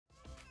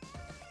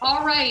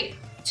All right,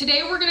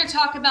 today we're going to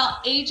talk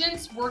about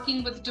agents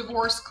working with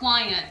divorce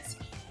clients.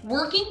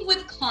 Working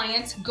with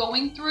clients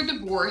going through a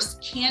divorce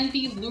can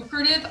be a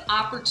lucrative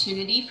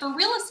opportunity for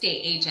real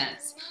estate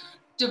agents.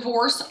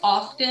 Divorce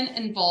often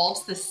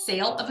involves the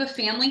sale of a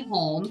family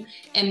home,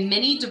 and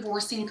many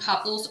divorcing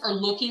couples are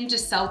looking to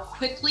sell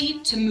quickly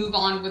to move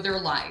on with their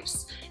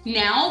lives.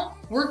 Now,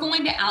 we're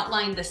going to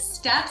outline the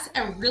steps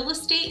a real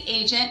estate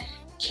agent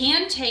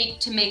can take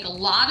to make a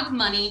lot of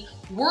money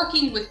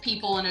working with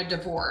people in a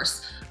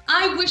divorce.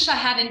 I wish I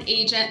had an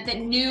agent that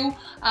knew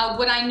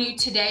what I knew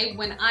today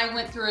when I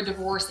went through a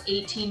divorce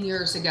 18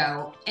 years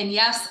ago. And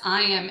yes,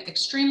 I am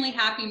extremely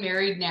happy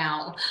married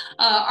now.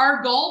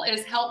 Our goal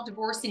is help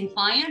divorcing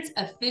clients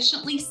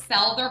efficiently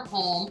sell their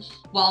home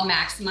while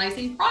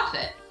maximizing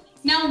profit.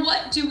 Now,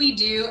 what do we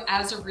do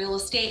as a real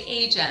estate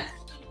agent?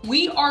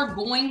 We are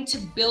going to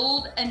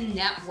build a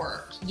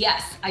network.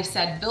 Yes, I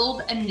said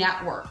build a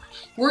network.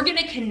 We're going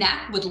to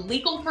connect with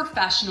legal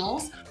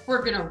professionals.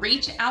 We're going to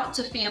reach out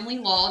to family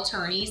law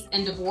attorneys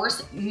and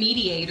divorce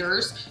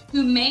mediators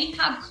who may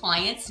have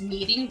clients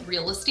needing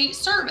real estate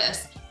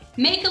service.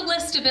 Make a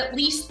list of at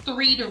least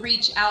 3 to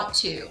reach out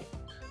to.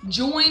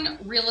 Join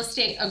real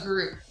estate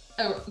groups,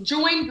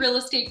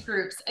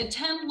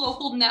 attend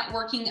local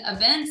networking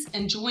events,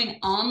 and join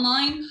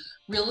online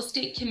real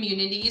estate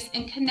communities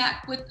and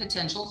connect with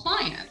potential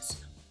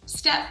clients.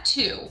 Step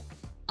 2,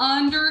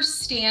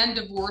 understand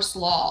divorce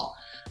law.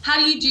 How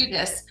do you do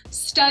this?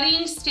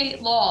 Studying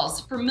state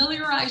laws.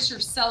 Familiarize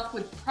yourself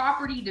with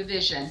property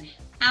division,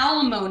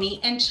 alimony,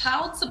 and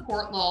child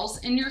support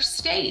laws in your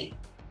state.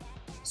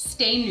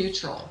 Stay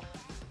neutral.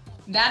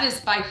 That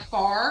is by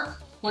far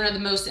one of the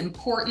most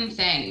important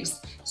things.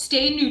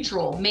 Stay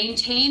neutral.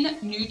 Maintain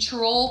a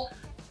neutral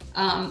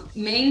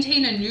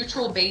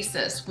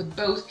basis with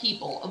both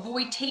people.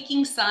 Avoid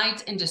taking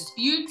sides in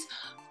disputes.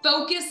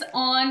 Focus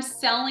on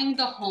selling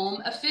the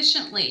home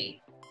efficiently.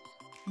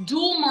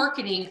 Dual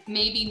marketing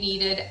may be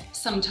needed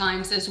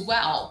sometimes as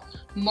well.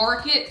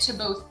 Market to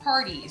both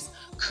parties.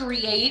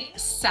 Create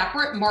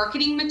separate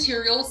marketing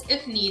materials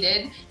if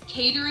needed,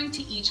 catering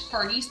to each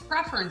party's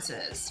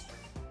preferences.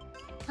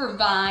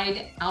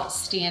 Provide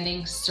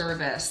outstanding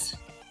service.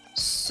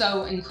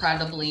 So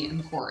incredibly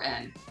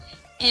important.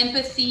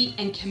 Empathy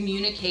and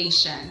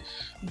communication.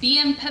 Be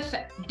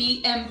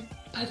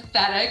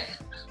empathetic,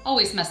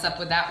 always mess up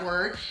with that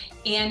word,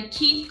 and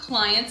keep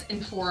clients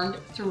informed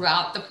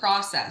throughout the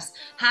process.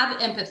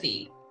 Have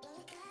empathy.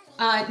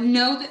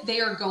 Know that they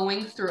are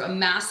going through a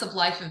massive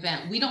life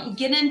event. We don't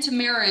get into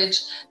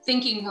marriage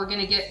thinking we're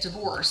going to get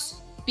divorced.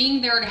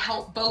 Being there to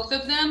help both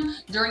of them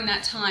during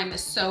that time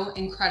is so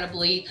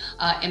incredibly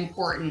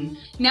important.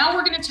 Now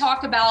we're going to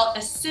talk about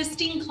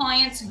assisting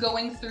clients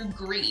going through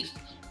grief.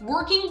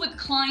 Working with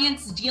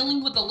clients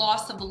dealing with the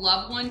loss of a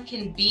loved one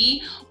can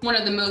be one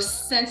of the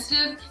most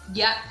sensitive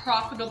yet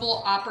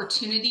profitable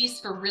opportunities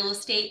for real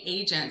estate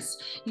agents.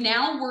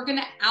 Now we're going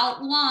to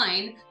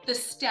outline the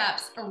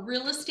steps a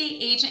real estate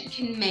agent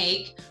can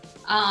make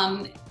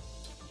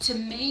to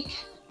make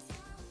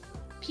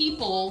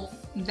people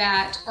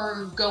that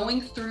are going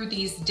through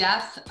these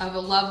death of a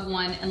loved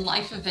one and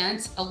life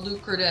events a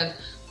lucrative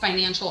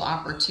financial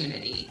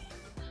opportunity.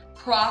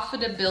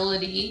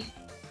 Profitability.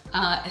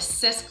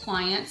 Assist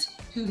clients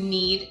who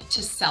need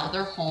to sell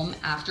their home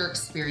after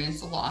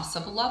experiencing the loss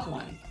of a loved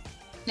one.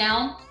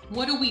 Now,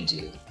 what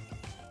do?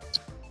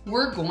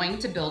 We're going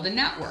to build a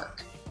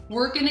network.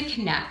 We're going to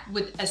connect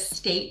with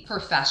estate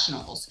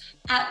professionals.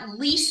 At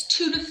least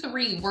 2 to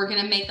 3, we're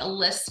going to make a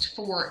list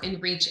for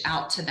and reach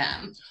out to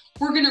them.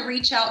 We're going to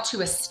reach out to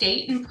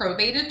estate and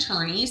probate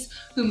attorneys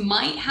who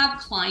might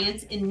have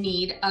clients in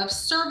need of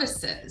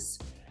services.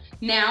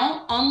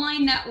 Now,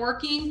 online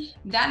networking,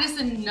 that is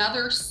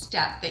another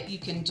step that you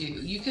can do.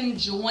 You can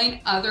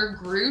join other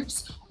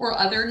groups or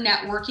other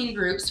networking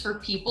groups for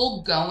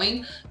people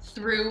going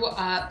through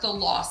the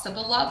loss of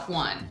a loved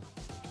one.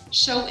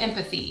 Show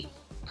empathy.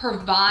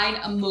 Provide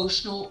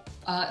emotional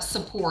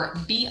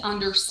support. Be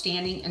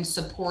understanding and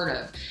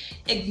supportive.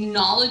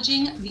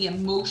 Acknowledging the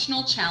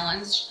emotional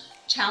challenges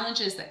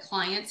that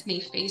clients may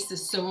face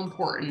is so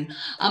important.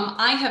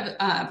 I have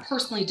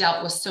personally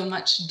dealt with so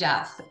much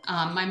death.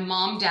 My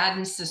mom, dad,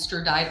 and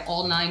sister died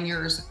all 9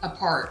 years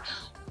apart.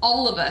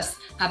 All of us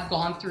have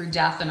gone through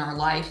death in our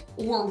life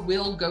or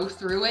will go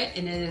through it,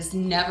 and it is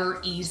never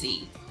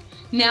easy.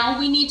 Now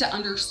we need to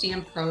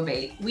understand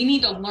probate. We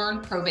need to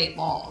learn probate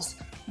laws.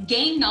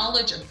 Gain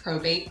knowledge of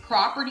probate,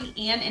 property,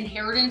 and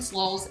inheritance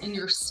laws in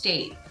your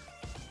state.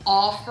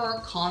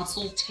 Offer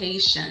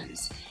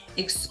consultations.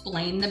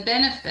 Explain the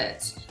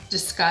benefits.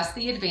 Discuss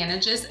the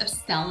advantages of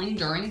selling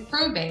during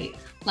probate,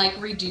 like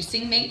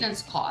reducing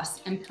maintenance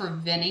costs and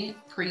preventing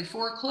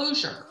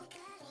pre-foreclosure.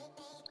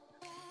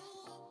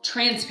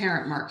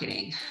 Transparent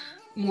marketing,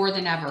 more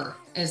than ever,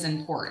 is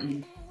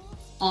important.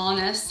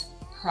 Honest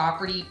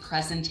property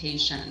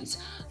presentations.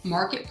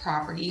 Market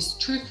properties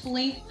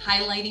truthfully,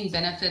 highlighting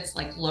benefits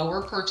like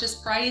lower purchase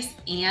price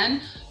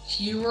and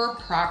fewer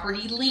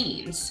property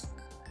liens.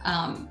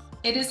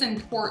 It is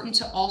important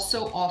to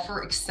also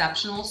offer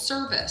exceptional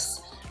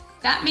service.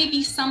 That may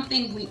be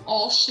something we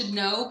all should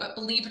know, but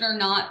believe it or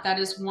not, that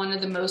is one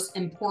of the most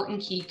important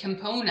key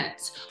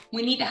components.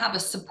 We need to have a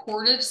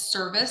supportive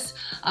service,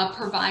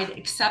 provide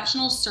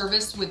exceptional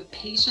service with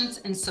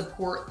patience and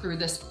support through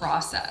this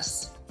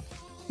process.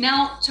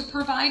 Now, to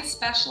provide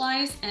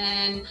specialized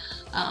and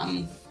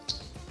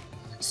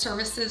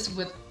services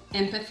with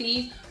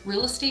empathy,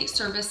 real estate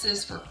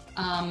services for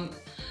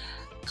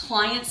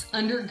clients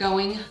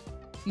undergoing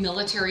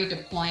military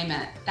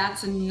deployment.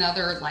 That's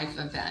another life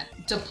event.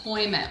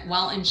 Deployment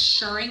while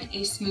ensuring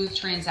a smooth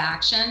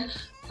transaction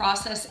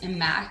process and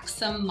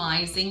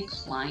maximizing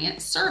client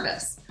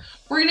service.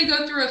 We're going to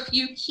go through a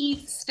few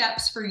key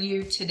steps for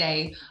you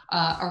today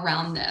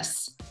around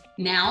this.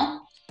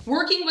 Now,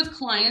 working with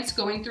clients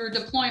going through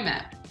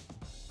deployment.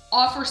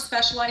 Offer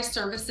specialized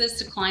services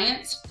to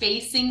clients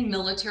facing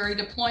military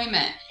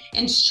deployment.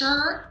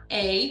 Ensure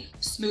a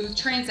smooth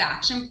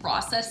transaction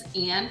process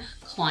and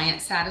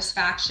client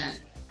satisfaction.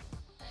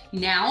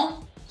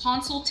 Now,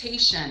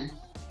 consultation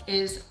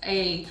is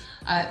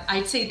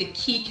I'd say the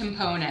key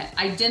component.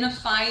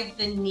 Identify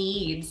the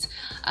needs,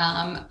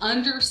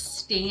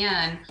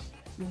 understand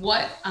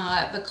what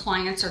the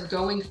clients are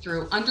going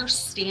through,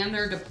 understand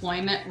their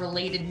deployment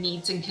related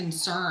needs and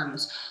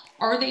concerns.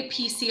 Are they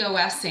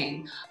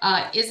PCOSing?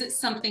 Is it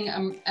something,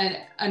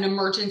 an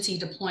emergency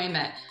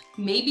deployment?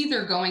 Maybe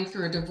they're going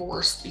through a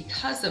divorce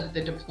because of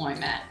the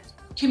deployment.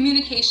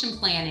 Communication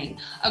planning.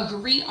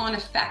 Agree on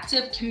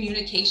effective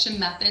communication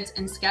methods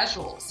and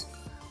schedules.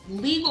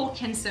 Legal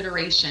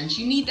considerations.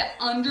 You need to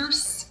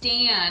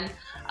understand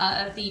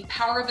the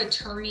power of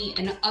attorney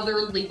and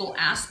other legal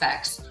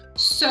aspects.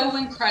 So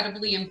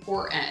incredibly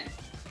important.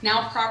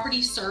 Now,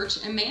 property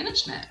search and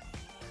management.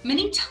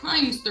 Many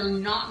times they're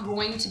not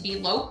going to be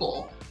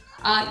local.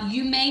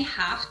 You may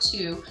have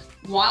to,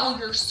 while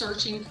you're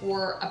searching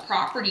for a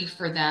property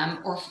for them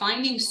or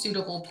finding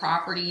suitable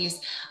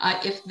properties,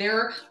 if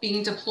they're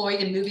being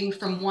deployed and moving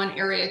from one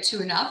area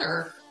to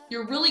another,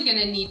 you're really going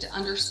to need to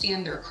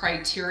understand their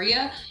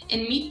criteria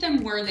and meet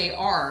them where they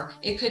are.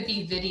 It could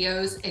be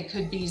videos, it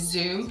could be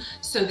Zoom,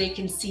 so they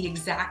can see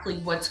exactly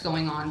what's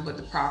going on with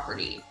the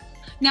property.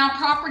 Now,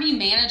 property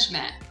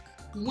management.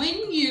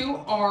 When you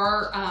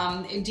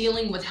are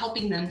dealing with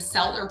helping them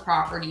sell their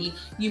property,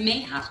 you may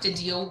have to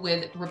deal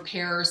with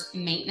repairs,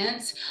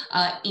 maintenance,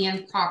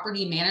 and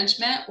property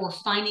management, or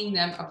finding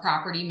them a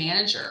property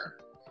manager.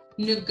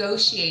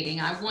 Negotiating.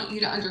 I want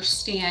you to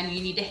understand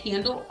you need to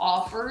handle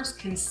offers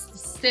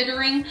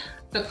considering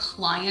the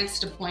client's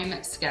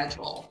deployment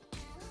schedule.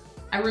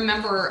 I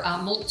remember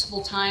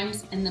multiple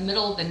times in the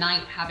middle of the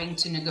night having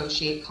to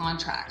negotiate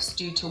contracts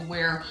due to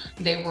where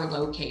they were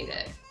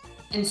located.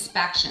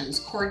 Inspections,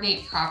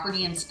 coordinate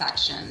property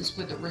inspections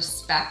with the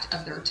respect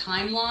of their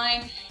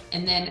timeline,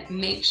 and then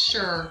make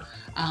sure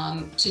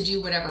to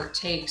do whatever it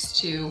takes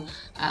to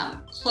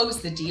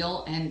close the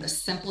deal in the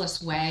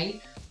simplest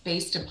way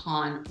based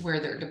upon where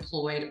they're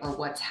deployed or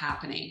what's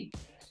happening.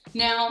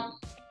 Now,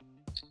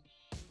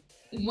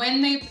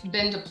 when they've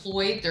been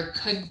deployed, there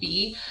could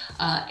be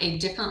a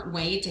different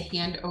way to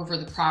hand over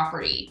the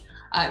property,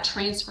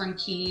 transferring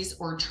keys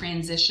or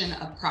transition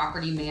of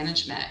property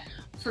management.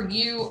 For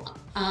you,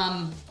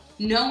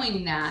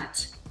 knowing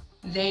that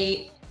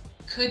they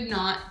could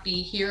not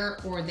be here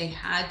or they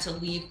had to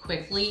leave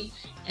quickly,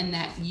 and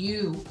that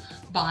you,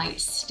 by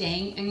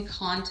staying in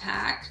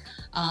contact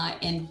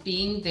and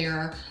being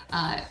there,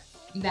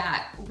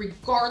 that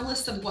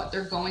regardless of what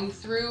they're going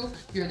through,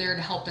 you're there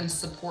to help and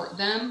support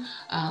them.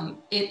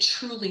 It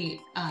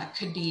truly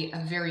could be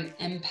a very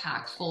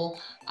impactful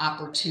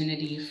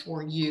opportunity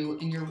for you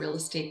in your real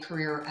estate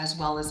career, as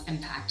well as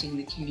impacting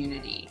the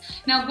community.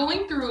 Now,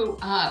 going through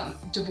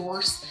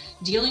divorce,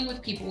 dealing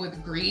with people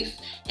with grief,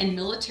 and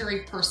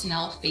military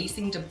personnel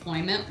facing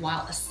deployment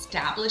while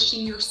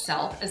establishing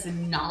yourself as a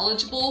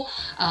knowledgeable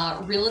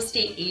real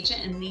estate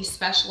agent in these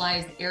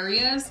specialized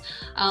areas,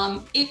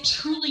 it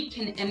truly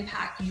can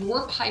impact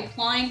your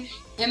pipeline,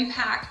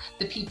 impact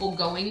the people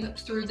going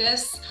through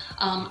this.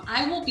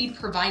 I will be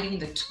providing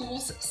the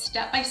tools,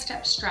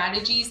 step-by-step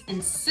strategies,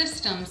 and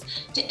systems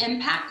to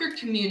impact your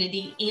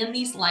community and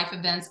these life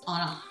events on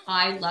a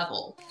high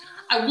level.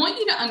 I want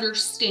you to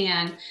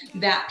understand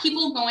that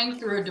people going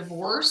through a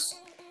divorce,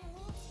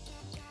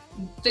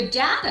 the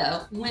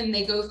data when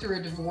they go through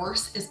a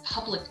divorce is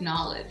public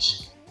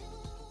knowledge.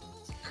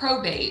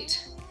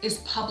 Probate is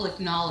public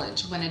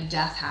knowledge when a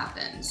death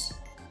happens.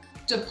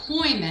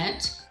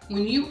 Deployment,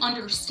 when you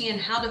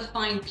understand how to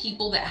find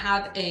people that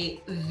have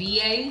a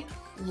VA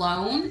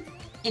loan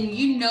and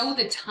you know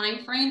the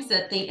timeframes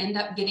that they end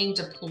up getting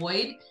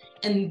deployed,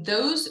 and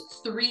those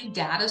three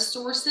data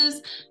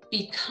sources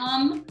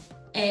become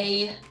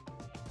a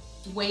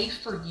way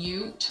for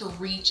you to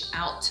reach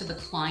out to the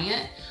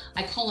client.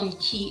 I call them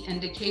key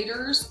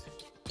indicators.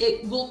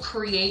 It will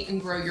create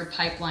and grow your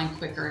pipeline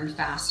quicker and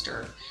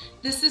faster.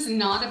 This is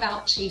not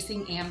about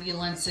chasing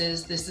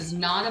ambulances. This is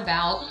not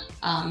about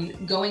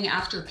going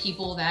after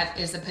people that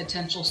is a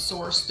potential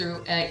source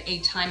through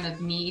a time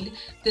of need.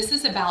 This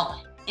is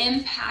about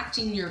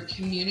impacting your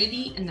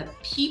community and the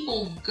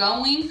people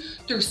going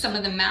through some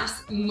of the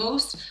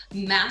most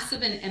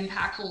massive and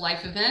impactful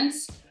life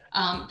events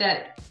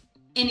that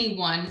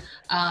anyone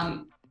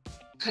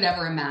could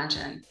ever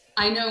imagine.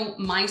 I know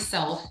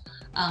myself,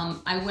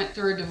 I went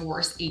through a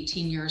divorce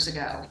 18 years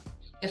ago.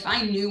 If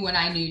I knew what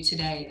I knew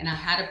today and I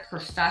had a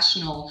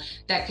professional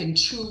that can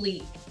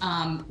truly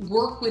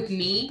work with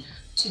me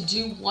to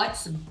do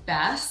what's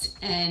best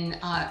and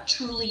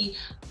truly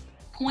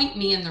point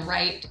me in the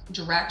right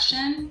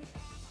direction,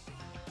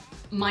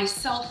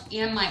 myself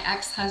and my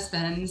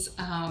ex-husband's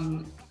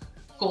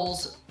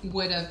goals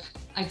would have,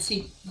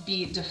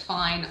 be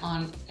defined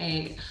on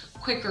a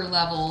quicker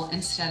level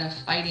instead of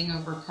fighting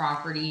over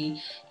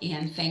property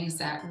and things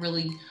that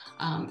really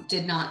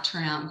did not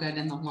turn out good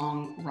in the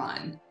long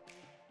run.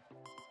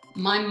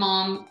 My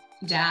mom,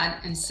 dad,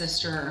 and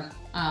sister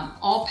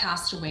all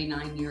passed away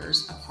 9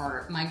 years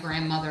apart. My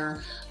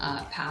grandmother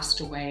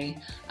passed away.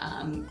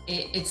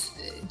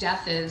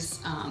 Death is,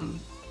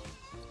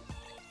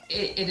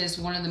 it is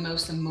one of the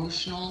most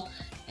emotional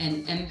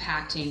and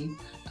impacting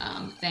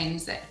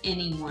things that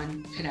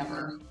anyone could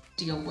ever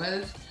deal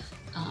with.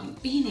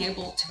 Being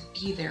able to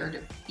be there,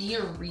 to be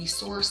a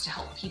resource to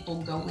help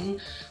people going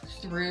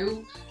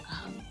through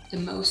the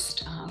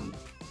most,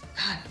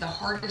 the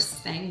hardest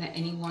thing that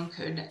anyone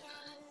could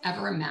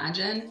ever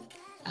imagine,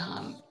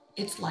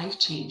 it's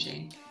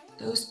life-changing.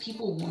 Those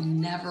people will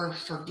never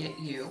forget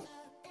you.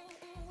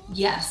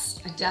 Yes,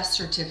 a death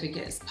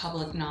certificate is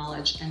public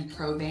knowledge and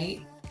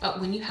probate,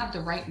 but when you have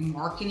the right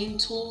marketing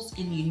tools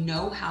and you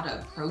know how to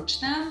approach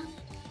them,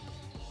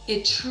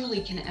 it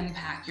truly can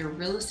impact your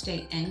real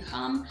estate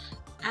income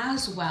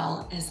as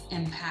well as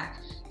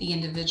impact the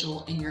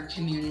individual in your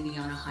community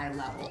on a high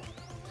level.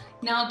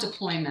 Now,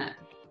 deployment.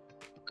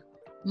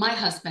 My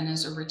husband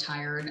is a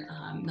retired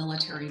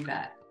military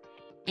vet,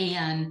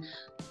 and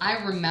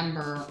I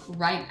remember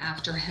right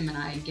after him and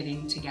I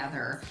getting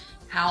together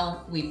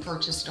how we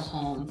purchased a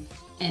home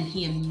and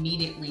he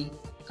immediately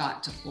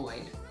got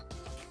deployed.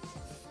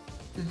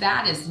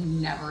 That is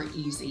never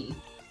easy.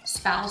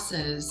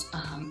 Spouses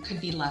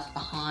could be left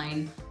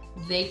behind.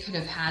 They could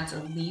have had to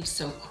leave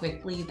so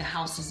quickly. The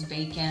house is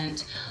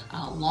vacant,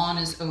 lawn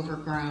is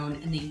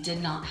overgrown, and they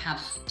did not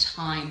have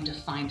time to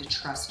find a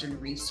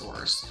trusted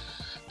resource.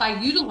 By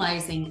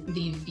utilizing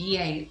the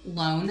VA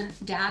loan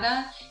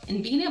data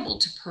and being able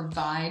to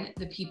provide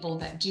the people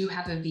that do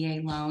have a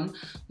VA loan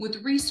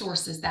with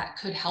resources that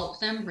could help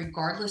them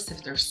regardless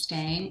if they're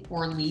staying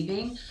or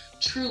leaving,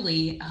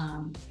 truly,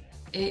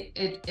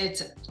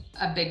 it's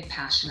a big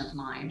passion of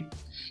mine.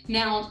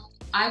 Now,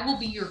 I will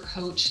be your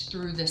coach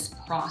through this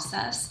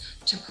process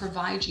to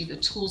provide you the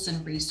tools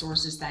and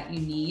resources that you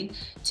need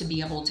to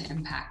be able to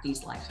impact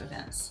these life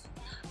events.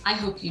 I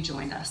hope you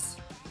join us.